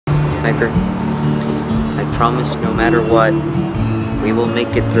Piper. I promise no matter what, we will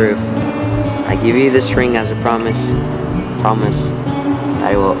make it through. I give you this ring as a promise. Promise that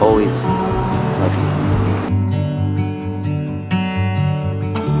I will always love you.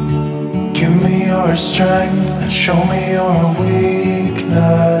 Give me your strength and show me your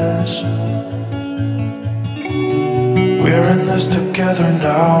weakness. We're in this together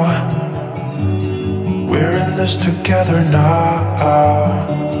now. We're in this together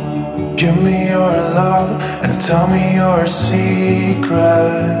now. Give me your love and tell me your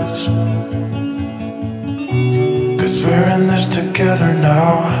secrets. 'Cause we're in this together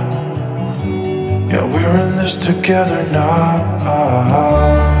now. Yeah, we're in this together now.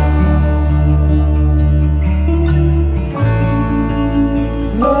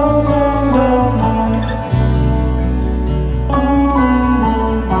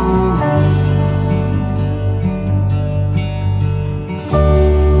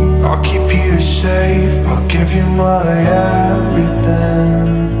 Safe, I'll give you my everything.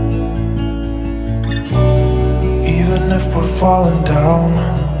 Even if we're falling down,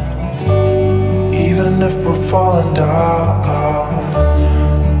 even if we're falling down,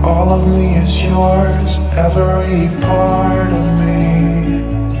 all of me is yours, every part of me.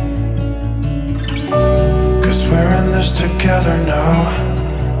 'Cause we're in this together now.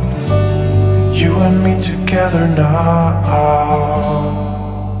 You and me together now.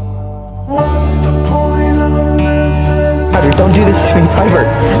 What's the point of living? Piper, don't do this to me, Piper.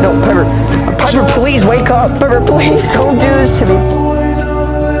 No, Piper. Piper, please wake up. Piper, please don't do this to me. What's the point of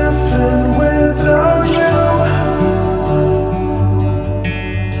living without you?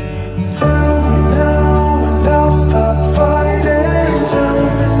 Tell me now and I'll stop fighting. Tell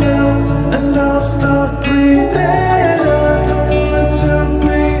me now and I'll stop breathing. I don't want to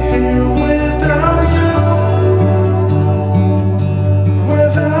be here without you.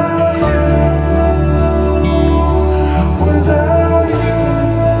 Without you.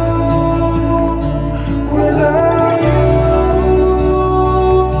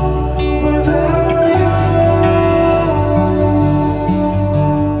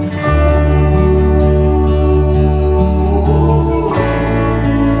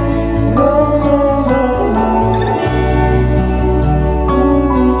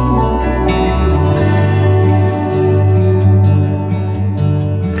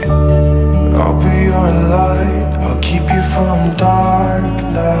 From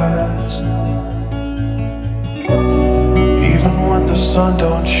darkness, even when the sun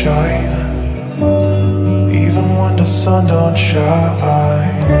don't shine, even when the sun don't shine.